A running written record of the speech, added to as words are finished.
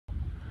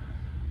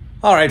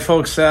All right,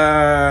 folks,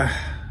 I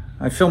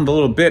filmed a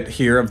little bit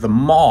here of the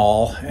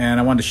mall, and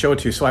I wanted to show it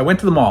to you. So I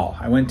went to the mall.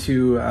 I went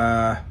to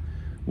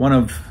one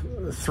of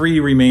 3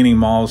 remaining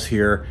malls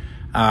here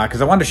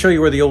because I wanted to show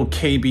you where the old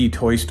KayBee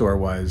toy store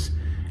was.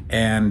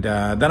 And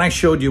then I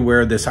showed you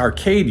where this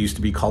arcade used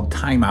to be called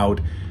Time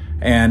Out.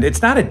 And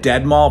it's not a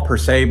dead mall per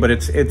se, but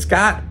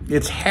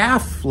it's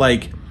half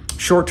like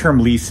short-term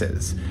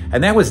leases.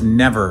 And that was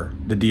never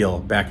the deal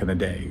back in the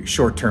day,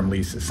 short-term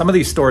leases. Some of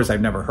these stores I've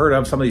never heard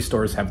of. Some of these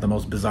stores have the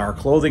most bizarre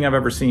clothing I've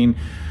ever seen.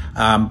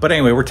 But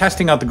anyway, we're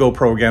testing out the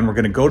GoPro again. We're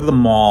gonna go to the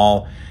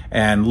mall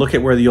and look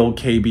at where the old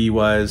KayBee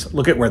was,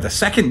 look at where the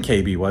second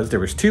KayBee was. There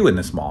was 2 in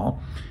this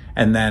mall.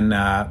 And then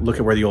look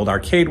at where the old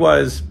arcade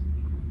was.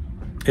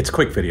 It's a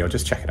quick video,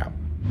 just check it out.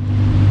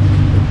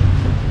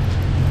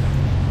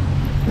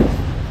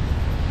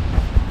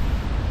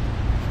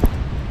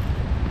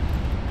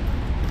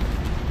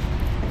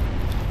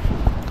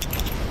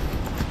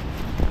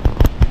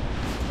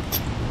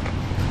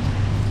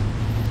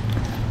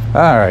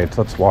 All right,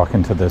 let's walk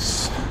into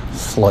this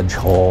sludge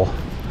hole.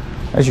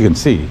 As you can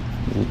see,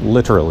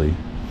 literally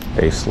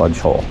a sludge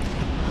hole.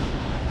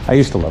 I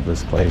used to love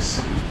this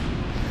place.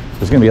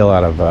 There's gonna be a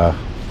lot of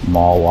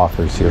mall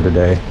walkers here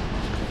today.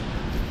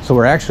 So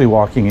we're actually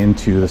walking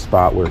into the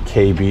spot where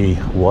KayBee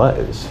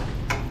was.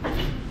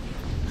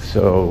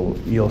 So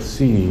you'll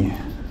see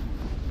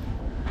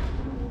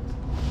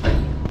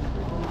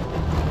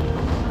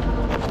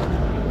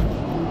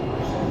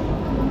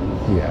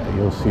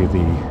you'll see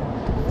the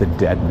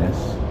deadness.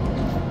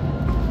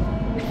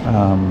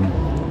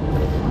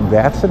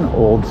 That's an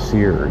old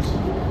Sears.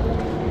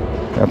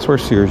 That's where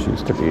Sears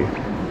used to be.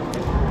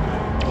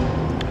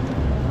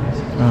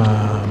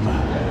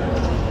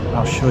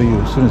 I'll show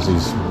you as soon as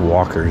these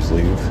walkers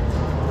leave.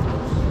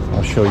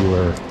 I'll show you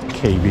where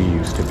KayBee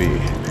used to be.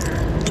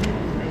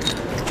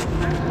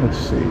 Let's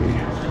see.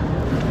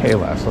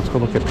 Payless. Let's go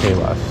look at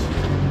Payless.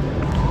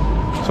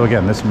 So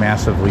again, this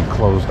massively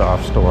closed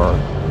off store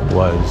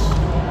was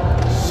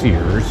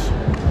Sears.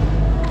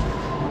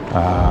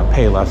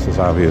 Payless is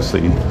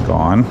obviously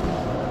gone.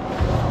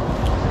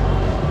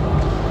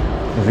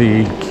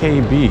 The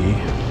KayBee,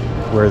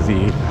 where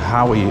the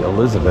Howie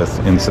Elizabeth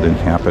incident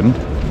happened,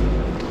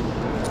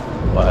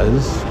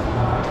 was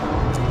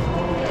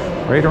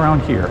right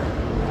around here.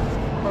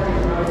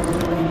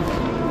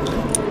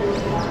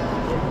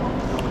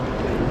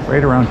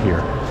 Right around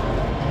here.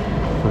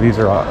 So these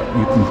are all,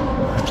 you can,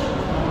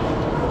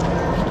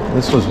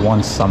 this was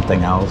once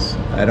something else.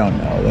 I don't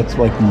know. That's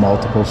like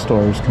multiple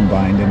stores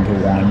combined into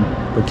one.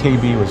 But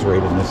KayBee was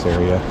right in this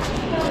area.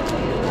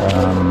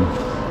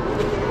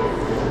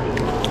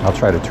 I'll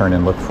try to turn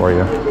and look for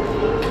you.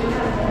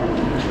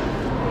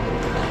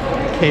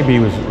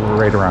 KayBee was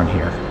right around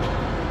here.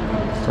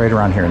 Right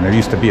around here. And there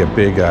used to be a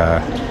big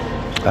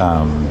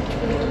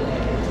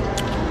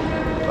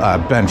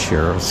bench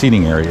here, a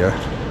seating area.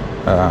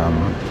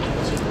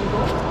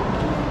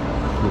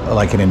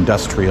 Like an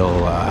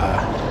industrial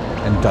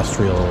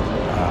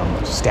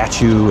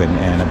statue,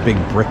 and a big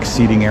brick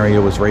seating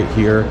area was right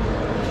here.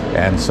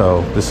 And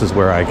so this is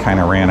where I kind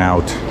of ran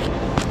out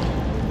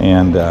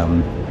and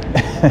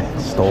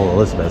stole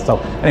Elizabeth. So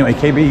anyway,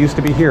 KayBee used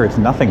to be here. It's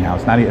nothing now.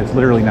 It's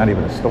literally not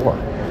even a store.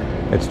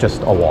 It's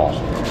just a wall.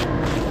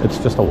 It's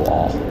just a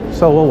wall.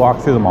 So we'll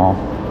walk through the mall.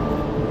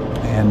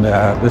 And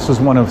this is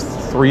one of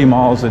 3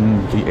 malls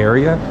in the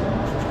area.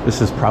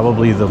 This is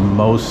probably the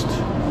most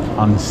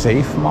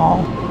unsafe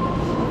mall.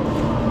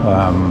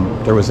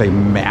 There was a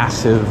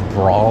massive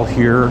brawl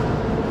here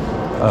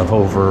of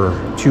over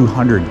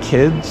 200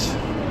 kids.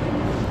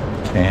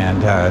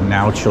 And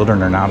now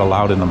children are not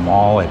allowed in the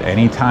mall at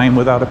any time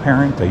without a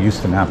parent. They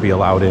used to not be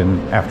allowed in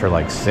after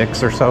like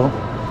 6 or so.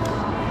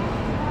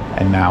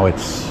 And now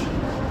it's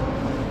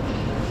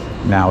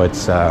no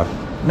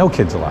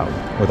kids allowed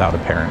without a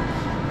parent.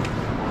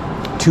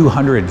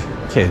 200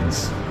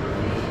 kids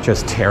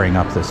just tearing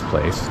up this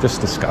place, just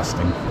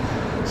disgusting.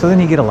 So then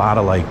you get a lot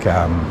of like,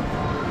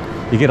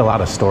 you get a lot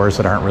of stores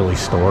that aren't really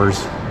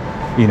stores.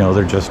 You know,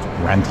 they're just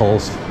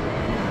rentals.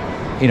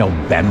 You know,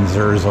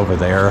 Benzer's over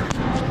there.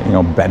 You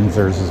know,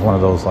 Benzer's is one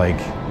of those like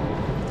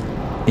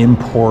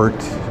import,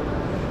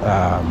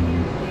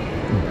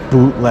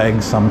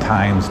 bootleg,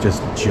 sometimes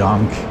just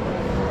junk.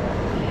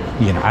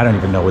 You know, I don't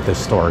even know what this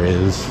store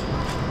is.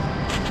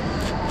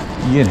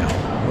 You know,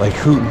 like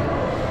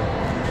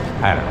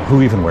I don't know,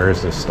 who even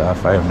wears this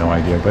stuff? I have no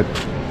idea, but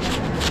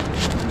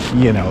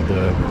you know,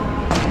 the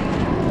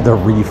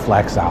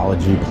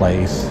reflexology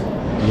place,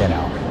 you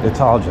know, it's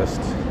all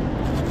just,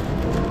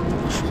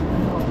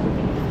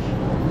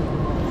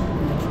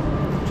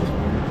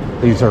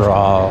 these are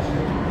all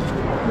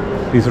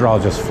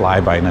just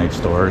fly-by-night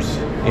stores,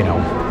 you know,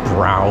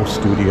 Brow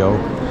Studio.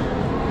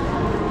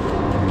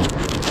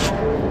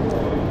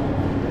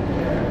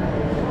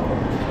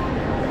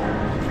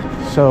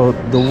 So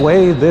the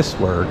way this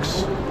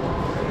works,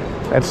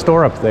 that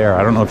store up there,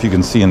 I don't know if you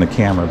can see in the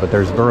camera, but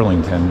there's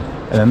Burlington,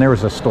 and then there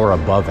was a store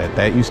above it.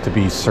 That used to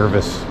be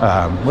Service,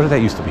 what did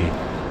that used to be?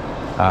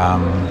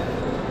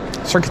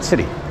 Circuit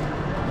City.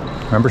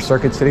 Remember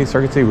Circuit City?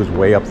 Circuit City was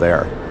way up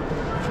there.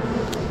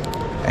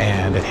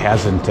 and it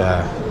hasn't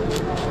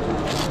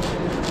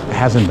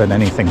been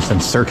anything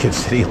since Circuit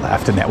City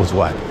left, and that was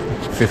what,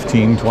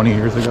 15, 20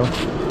 years ago?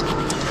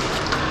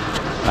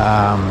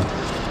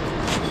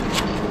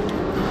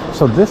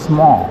 So this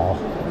mall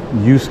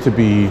used to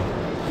be,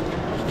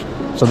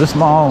 so this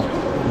mall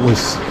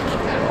was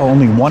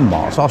only one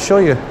mall. So I'll show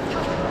you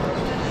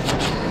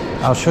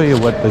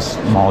what this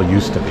mall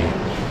used to be.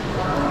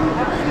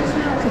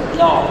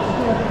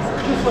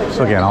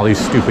 So again, all these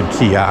stupid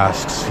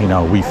kiosks, you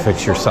know, we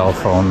fix your cell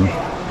phone.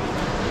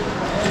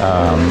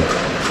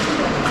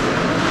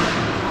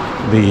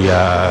 The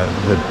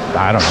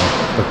I don't know,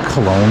 the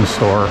cologne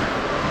store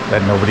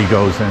that nobody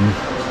goes in.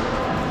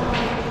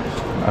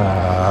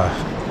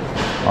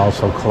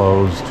 Also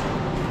closed.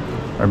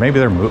 Or maybe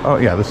they're moved. Oh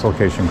yeah, this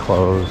location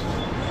closed.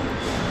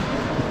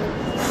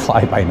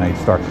 Fly-by-night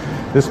store.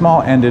 This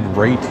mall ended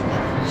right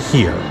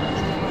here.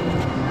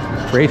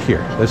 Right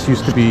here. This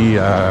used to be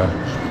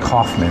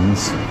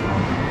Kaufman's.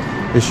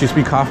 This used to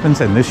be Kaufman's,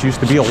 and this used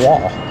to be a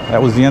wall.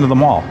 That was the end of the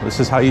mall. This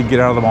is how you'd get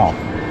out of the mall.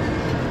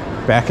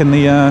 Back in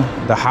the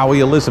Howie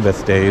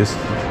Elizabeth days,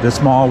 this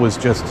mall was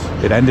just,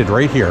 it ended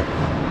right here.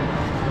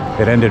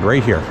 It ended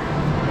right here.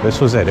 This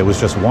was it. It was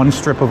just one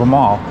strip of a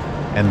mall,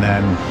 and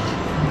then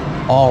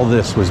all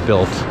this was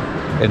built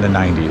in the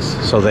 90s.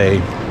 So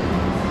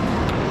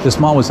this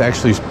mall was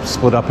actually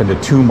split up into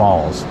two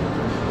malls.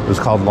 It was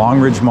called Long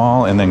Ridge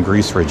Mall and then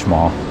Grease Ridge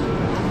Mall.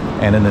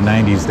 And in the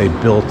 90s, they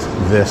built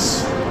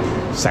this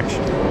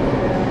section.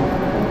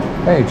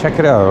 Hey, check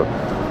it out.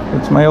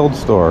 It's my old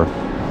store.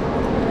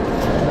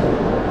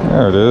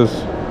 There it is.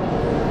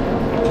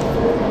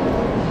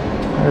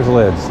 There's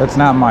Lids. That's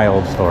not my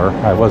old store.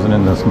 I wasn't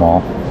in this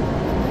mall.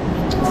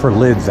 For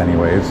Lids,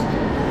 anyways.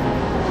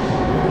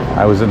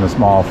 I was in this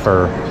mall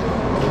for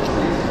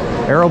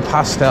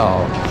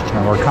Aeropostale,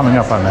 and we're coming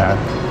up on that.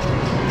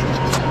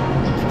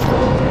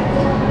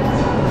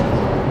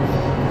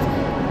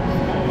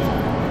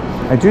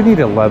 I do need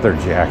a leather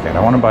jacket. I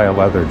want to buy a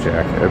leather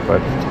jacket,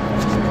 but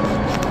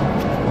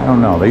I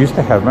don't know. They used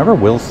to have, remember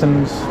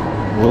Wilson's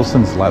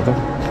leather?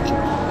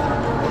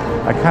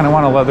 I kind of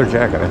want a leather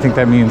jacket. I think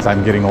that means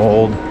I'm getting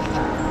old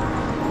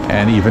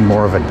and even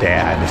more of a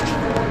dad,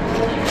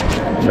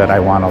 that I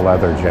want a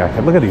leather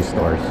jacket. Look at these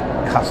stores.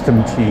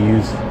 Custom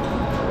tees.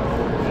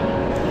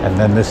 And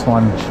then this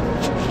one.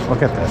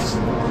 Look at this.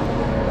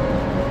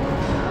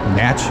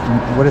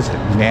 What is it?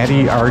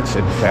 Natty Arts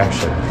and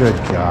Fashion. Good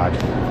God.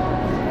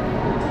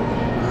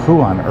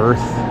 Who on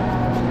earth?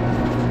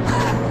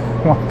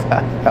 What the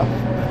hell?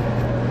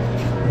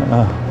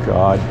 Oh,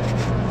 God.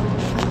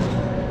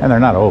 And they're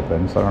not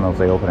open, so I don't know if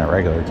they open at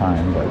regular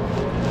time, but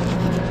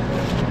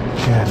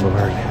God,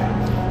 Lord.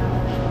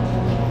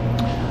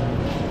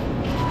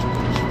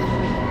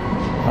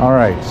 All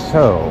right,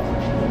 so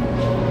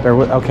there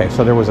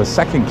was a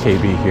second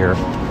KayBee here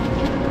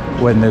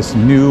when this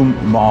new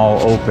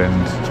mall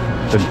opened.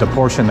 The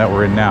portion that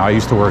we're in now. I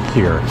used to work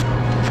here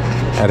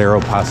at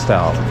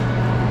Aeropostale,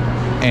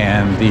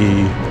 and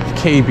the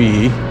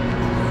KayBee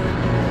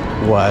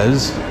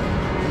was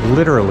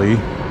literally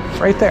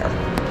right there,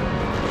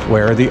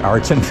 where the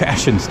arts and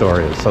fashion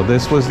store is. So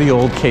this was the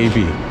old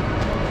KayBee,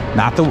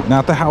 not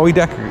the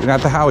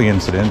Howie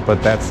incident,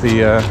 but that's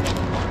the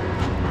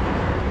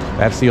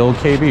old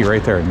KayBee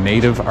right there.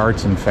 Native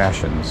Arts and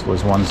Fashions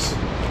was once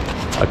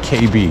a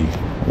KayBee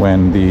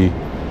when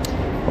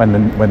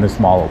this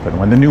mall opened,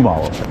 when the new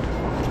mall opened.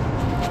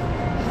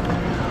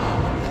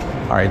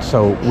 All right,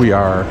 so we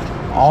are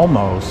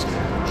almost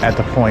at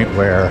the point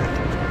where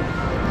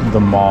the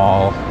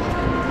mall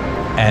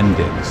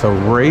ended. So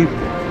right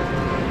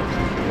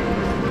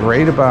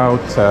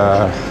about,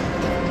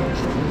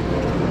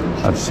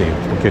 let's see,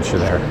 we'll get you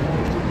there.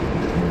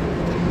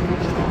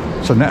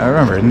 So now,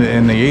 remember,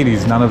 in the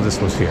 80s, none of this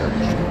was here.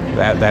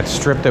 That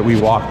strip that we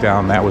walked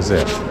down, that was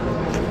it.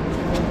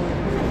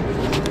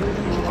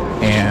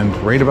 And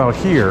right about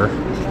here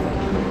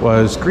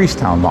was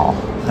Greasetown Mall,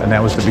 and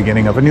that was the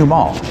beginning of a new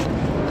mall.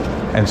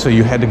 And so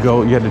you had to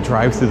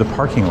drive through the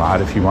parking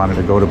lot if you wanted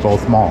to go to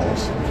both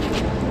malls.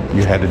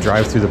 You had to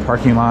drive through the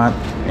parking lot,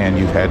 and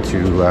you had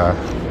to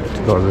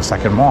go to the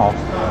second mall.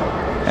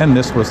 And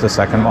this was the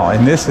second mall.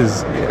 And this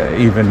is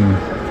even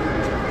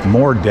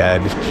more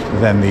dead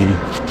than the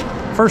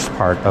first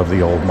part of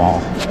the old mall.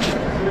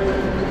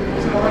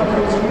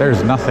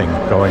 There's nothing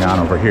going on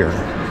over here.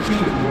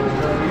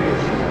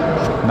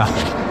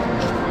 Nothing.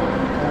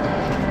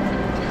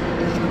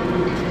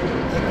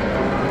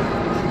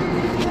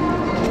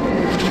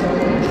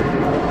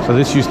 So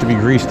this used to be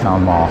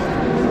Greasetown Mall.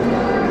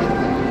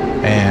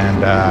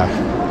 And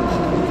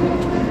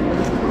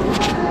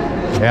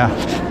yeah,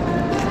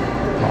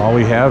 all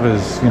we have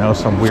is, you know,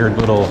 some weird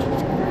little,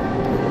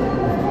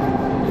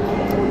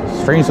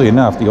 strangely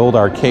enough, the old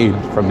arcade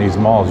from these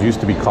malls used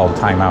to be called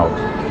Time Out,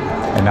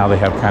 and now they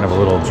have kind of a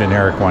little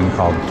generic one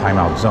called Time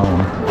Out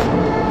Zone.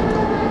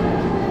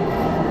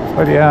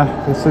 But yeah,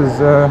 this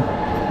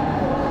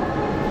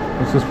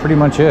is pretty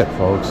much it,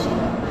 folks.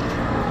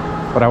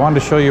 But I wanted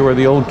to show you where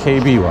the old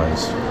KayBee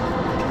was.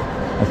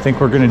 I think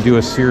we're going to do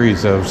a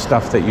series of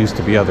stuff that used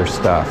to be other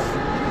stuff.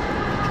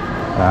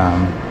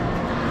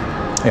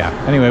 Yeah,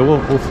 anyway,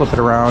 we'll flip it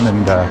around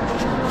and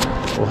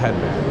we'll head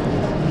back.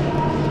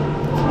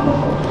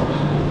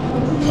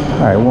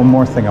 All right, one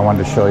more thing I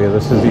wanted to show you.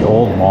 This is the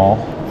old mall.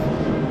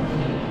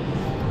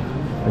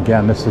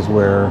 Again, this is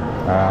where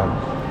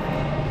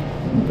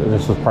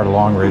this was part of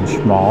Long Ridge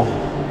Mall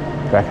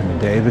back in the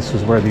day. This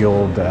is where the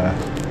old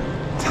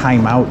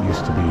Time Out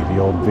used to be, the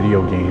old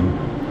video game,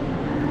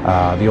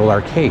 the old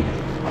arcade.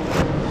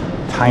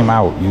 Time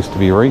Out used to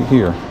be right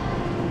here.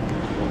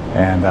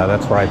 And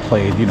that's where I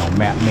played, you know,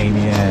 Map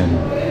Mania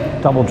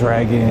and Double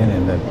Dragon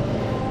and the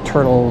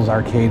Turtles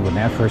arcade when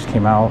that first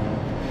came out.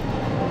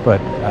 But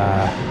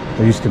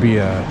there used to be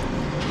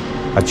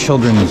a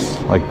children's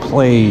like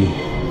play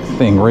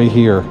thing right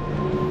here.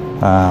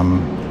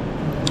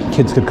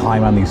 Kids could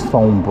climb on these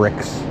foam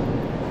bricks,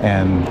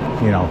 and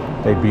you know,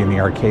 they'd be in the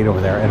arcade over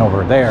there. And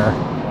over there,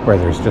 where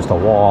there's just a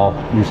wall,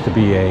 used to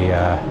be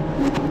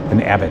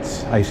an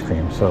Abbott's ice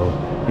cream. So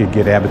you'd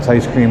get Abbott's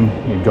ice cream,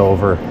 you'd go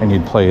over and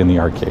you'd play in the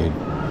arcade.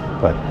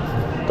 But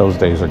those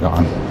days are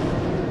gone.